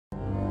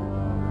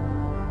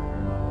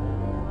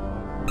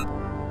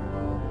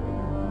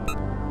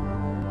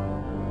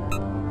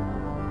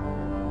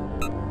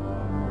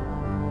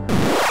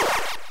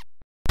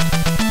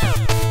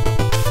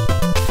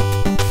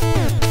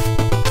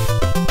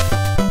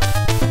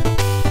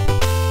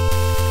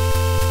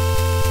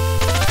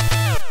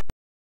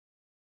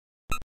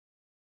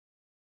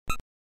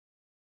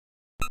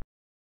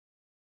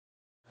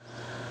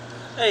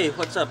Hey,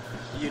 what's up,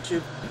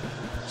 YouTube?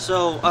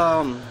 So,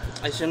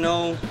 as you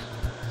know,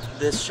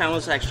 this channel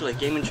is actually a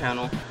gaming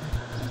channel,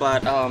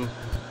 but I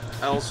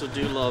also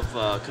do love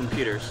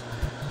computers.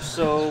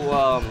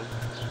 So,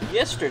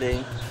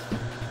 yesterday,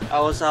 I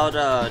was out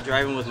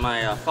driving with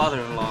my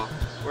father-in-law.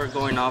 We're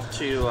going off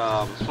to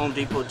Home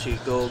Depot to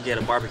go get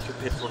a barbecue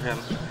pit for him.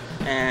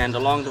 And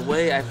along the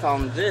way, I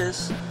found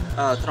this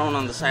thrown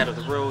on the side of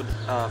the road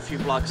a few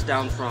blocks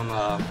down from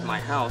my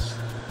house.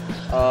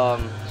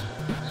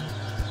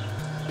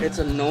 It's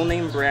a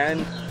no-name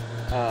brand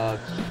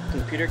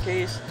computer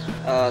case.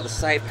 The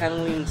side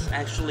paneling is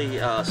actually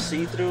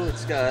see-through.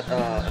 It's got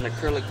an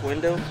acrylic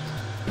window.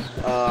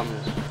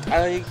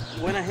 I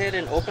went ahead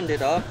and opened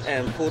it up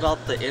and pulled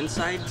out the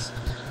insides,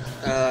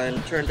 and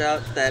it turned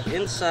out that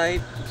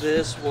inside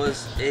this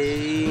was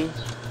a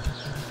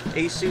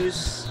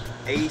Asus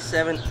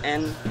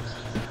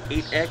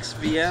A7N8X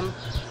VM.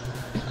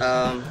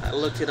 I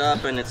looked it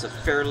up and it's a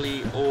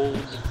fairly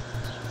old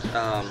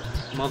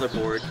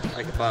motherboard,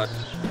 like about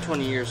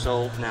 20 years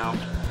old now.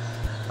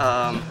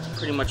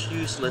 Pretty much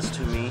useless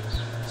to me.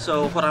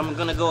 So what I'm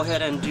gonna go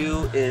ahead and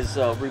do is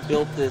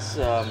rebuild this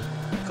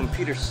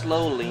computer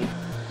slowly.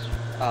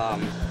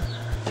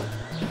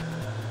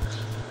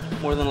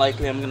 More than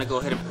likely I'm gonna go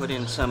ahead and put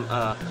in some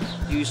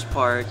used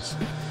parts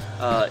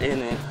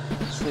in it,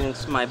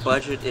 since my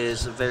budget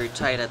is very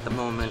tight at the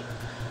moment.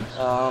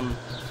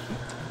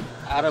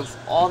 Out of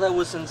all that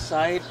was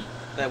inside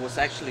that was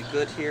actually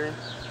good here,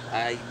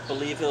 I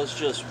believe it was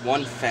just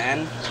one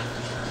fan,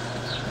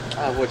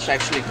 which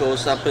actually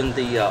goes up in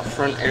the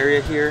front area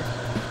here.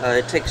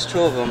 It takes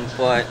two of them,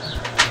 but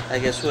I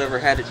guess whoever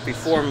had it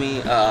before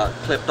me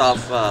clipped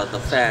off the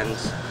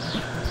fans.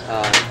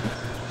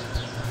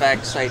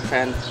 Back side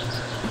fan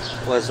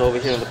was over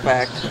here in the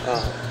back,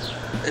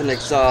 an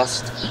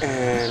exhaust,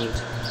 and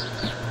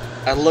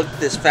I looked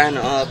this fan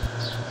up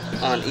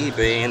on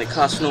eBay and it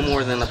costs no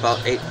more than about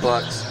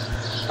 $8.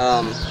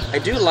 I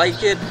do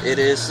like it. It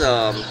is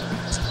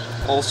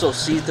also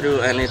see-through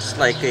and it's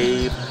like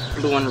a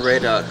blue and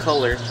red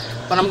color,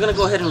 but I'm gonna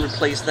go ahead and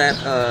replace that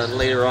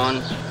later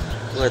on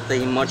with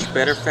a much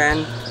better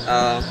fan,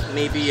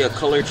 maybe a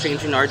color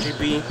changing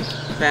RGB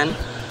fan,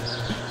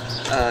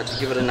 to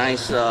give it a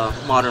nice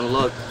modern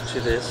look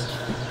to this.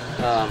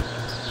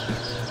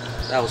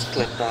 That was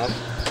clipped off,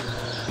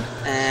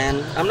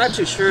 and I'm not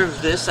too sure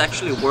if this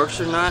actually works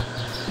or not.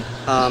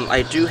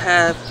 I do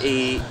have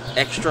a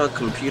extra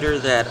computer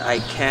that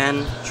I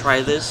can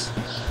try this,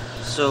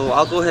 so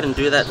I'll go ahead and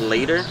do that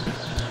later.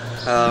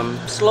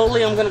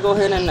 Slowly I'm gonna go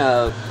ahead and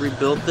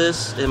rebuild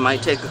this. It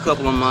might take a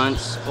couple of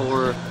months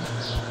or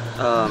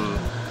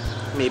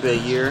maybe a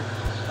year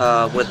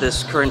with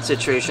this current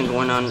situation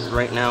going on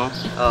right now,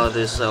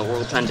 this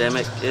world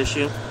pandemic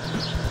issue.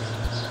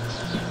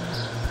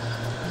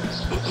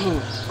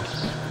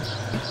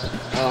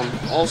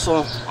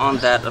 Also on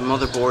that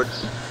motherboard,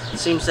 it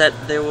seems that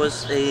there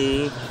was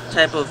a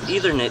type of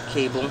Ethernet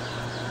cable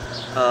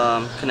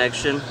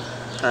connection,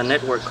 a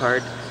network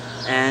card,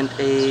 and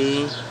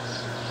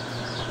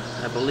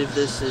I believe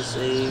this is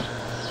a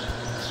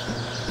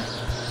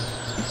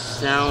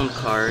sound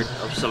card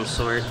of some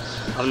sort.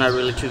 I'm not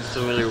really too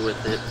familiar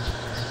with it,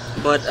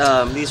 but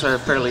these are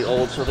fairly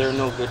old, so they're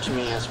no good to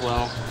me as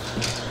well.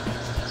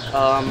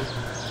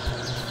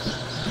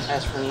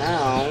 As for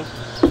now,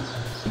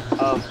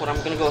 what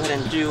I'm gonna go ahead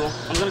and do,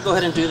 I'm gonna go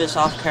ahead and do this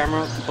off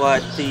camera,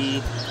 but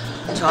the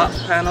top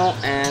panel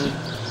and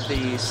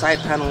the side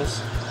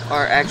panels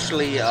are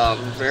actually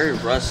very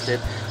rusted,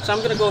 so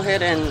I'm gonna go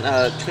ahead and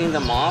clean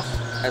them off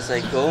as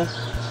I go,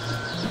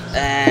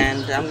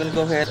 and I'm gonna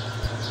go ahead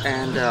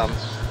and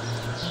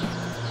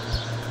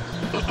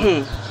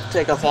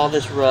take off all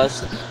this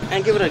rust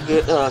and give it a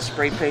good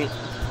spray paint.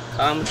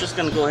 I'm just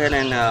gonna go ahead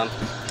and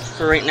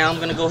for right now I'm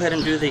gonna go ahead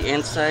and do the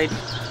inside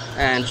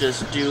and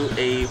just do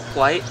a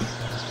white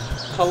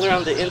color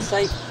on the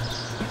inside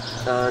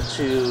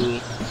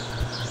to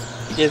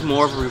give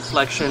more of a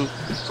reflection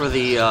for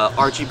the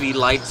RGB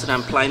lights that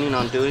I'm planning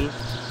on doing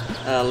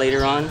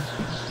later on.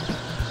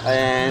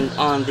 And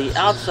on the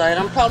outside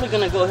I'm probably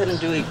gonna go ahead and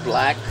do a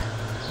black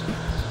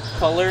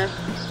color,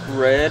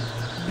 red,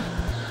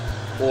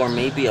 or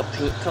maybe a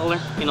pink color,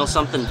 you know,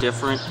 something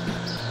different.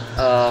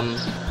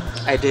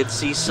 I did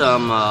see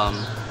some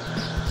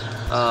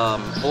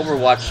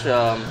Overwatch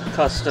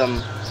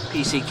custom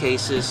PC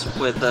cases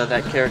with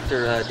that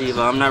character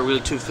Diva. I'm not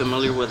really too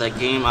familiar with that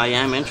game. I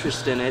am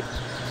interested in it,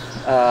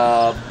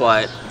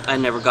 but I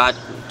never got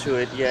to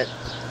it yet.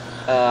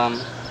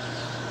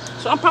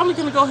 So I'm probably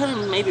gonna go ahead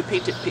and maybe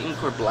paint it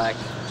pink or black,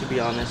 to be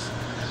honest.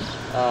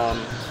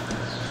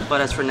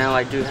 But as for now,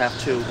 I do have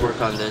to work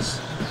on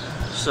this.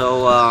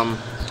 So I'm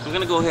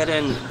gonna go ahead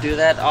and do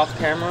that off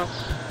camera,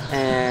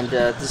 and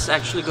this is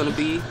actually gonna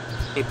be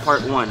a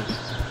part 1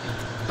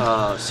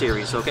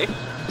 series, okay?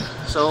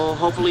 So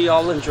hopefully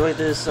y'all enjoy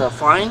this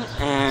fine,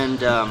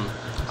 and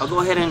I'll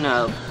go ahead and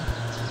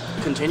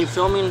continue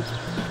filming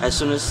as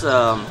soon as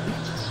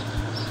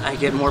I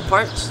get more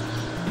parts.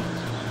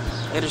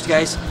 Later,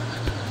 guys.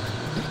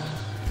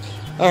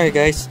 Alright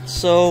guys,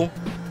 so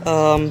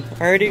I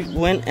already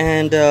went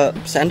and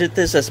sanded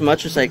this as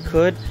much as I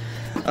could.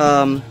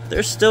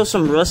 There's still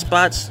some rust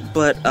spots,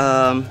 but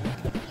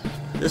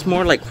it's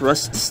more like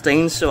rust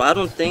stains, so I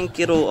don't think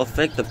it'll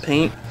affect the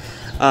paint.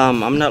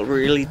 I'm not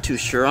really too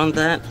sure on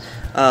that,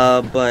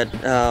 but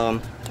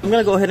I'm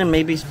gonna go ahead and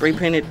maybe spray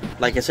paint it,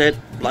 like I said,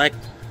 black,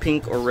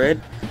 pink, or red.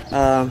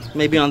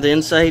 Maybe on the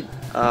inside,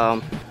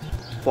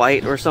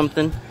 white or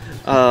something.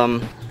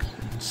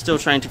 Still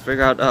trying to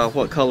figure out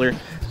what color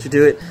to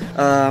do it.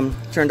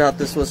 Turned out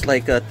this was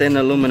like thin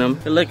aluminum.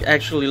 It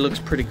actually looks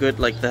pretty good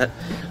like that,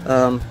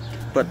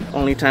 but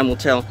only time will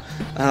tell.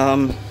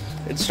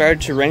 It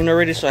started to rain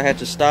already, so I had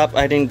to stop.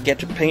 I didn't get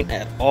to paint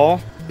at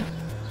all,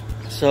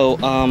 so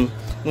I'm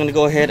gonna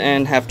go ahead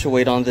and have to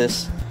wait on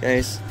this,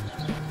 guys.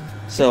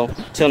 So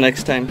till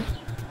next time.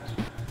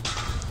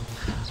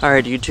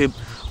 Alright, YouTube,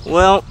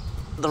 well,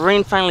 the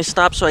rain finally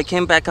stopped, so I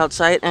came back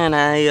outside and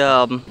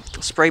I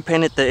spray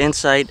painted the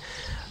inside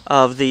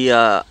of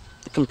the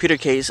computer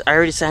case. I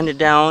already sanded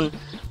down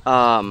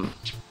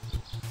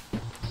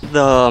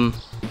the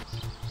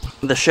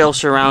shell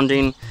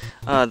surrounding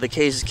the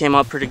case. Came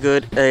out pretty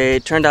good.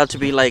 It turned out to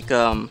be like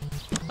an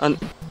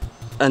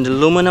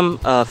aluminum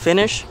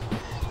finish,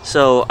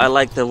 so I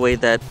like the way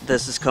that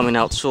this is coming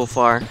out so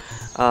far.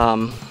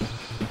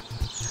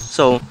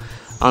 So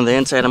on the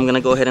inside, I'm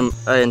gonna go ahead and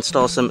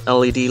install some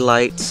LED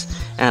lights,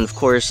 and of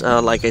course,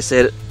 like I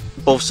said,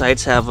 both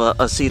sides have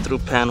a see-through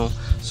panel,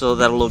 so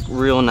that'll look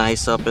real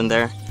nice up in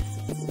there.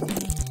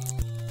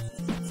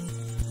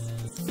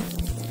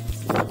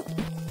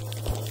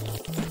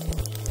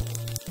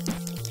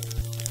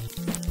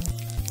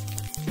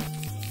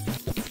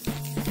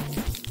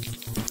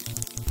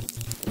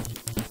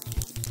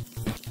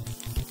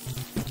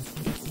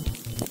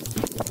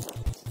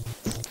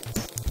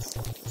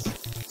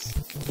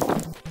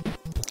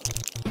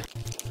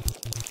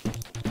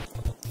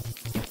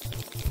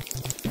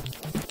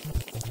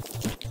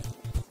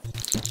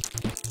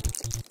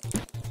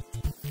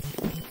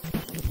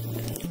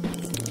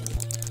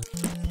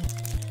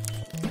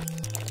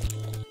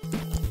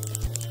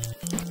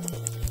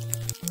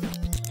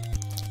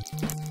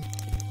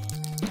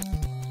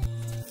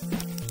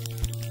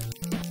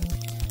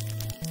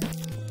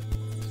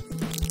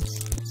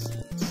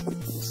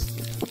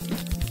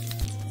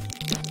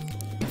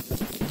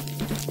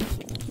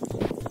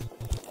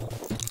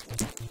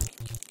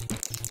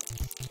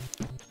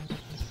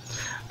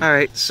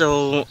 Alright,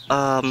 so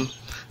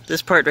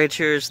this part right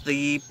here is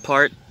the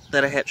part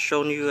that I had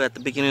shown you at the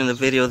beginning of the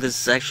video. This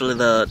is actually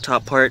the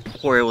top part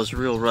where it was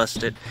real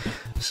rusted.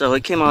 So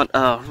it came out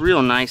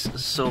real nice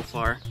so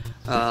far.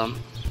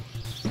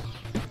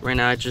 Right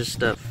now I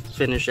just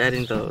finished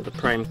adding the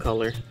prime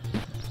color.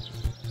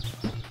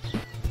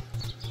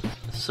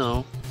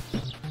 So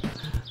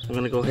I'm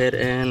gonna go ahead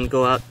and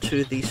go out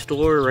to the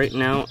store right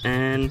now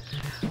and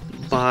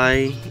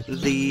buy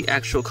the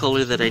actual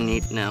color that I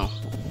need now.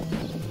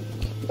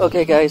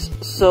 Okay guys,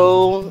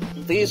 so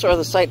these are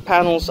the side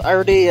panels. I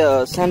already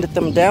sanded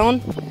them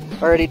down.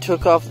 I already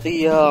took off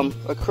the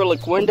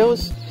acrylic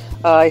windows.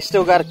 I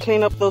still got to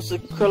clean up those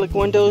acrylic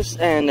windows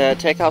and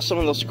take out some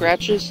of those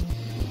scratches.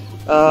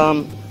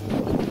 I'm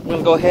going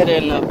to go ahead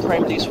and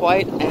prime these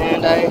white,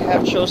 and I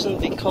have chosen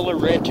the color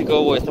red to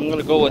go with. I'm going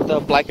to go with the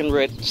black and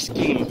red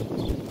scheme.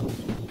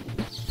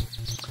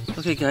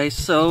 Okay guys,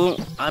 so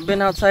I've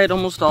been outside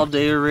almost all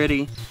day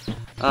already.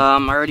 I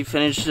already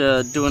finished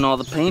doing all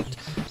the paint.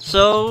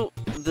 So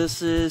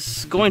this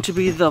is going to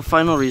be the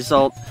final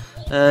result.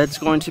 It's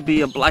going to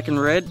be a black and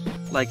red,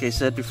 like I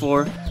said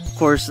before. Of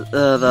course,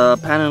 the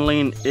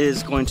paneling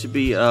is going to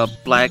be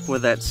black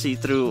with that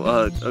see-through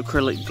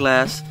acrylic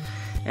glass.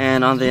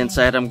 And on the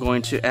inside, I'm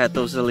going to add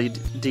those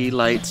LED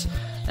lights.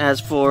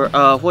 As for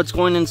what's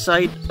going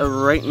inside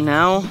right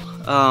now,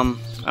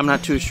 I'm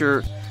not too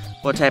sure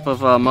what type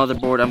of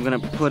motherboard I'm going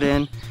to put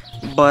in.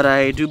 But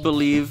I do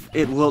believe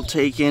it will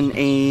take in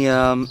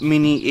a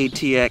mini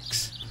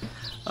ATX.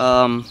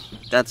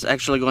 That's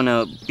actually going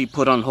to be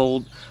put on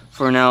hold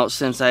for now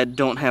since I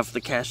don't have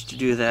the cash to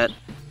do that.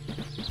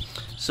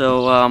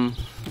 So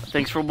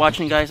thanks for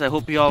watching, guys. I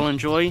hope you all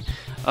enjoy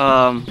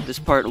this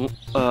part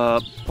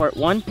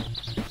 1.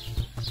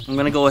 I'm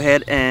gonna go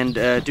ahead and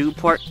do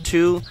part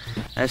 2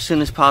 as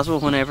soon as possible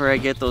whenever I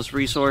get those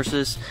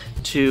resources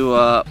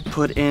to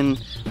put in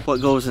what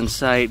goes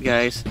inside,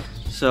 guys.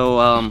 So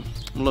I'm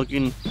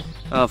looking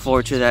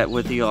forward to that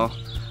with you all.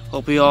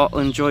 Hope you all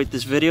enjoyed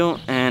this video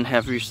and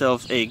have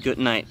yourself a good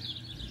night.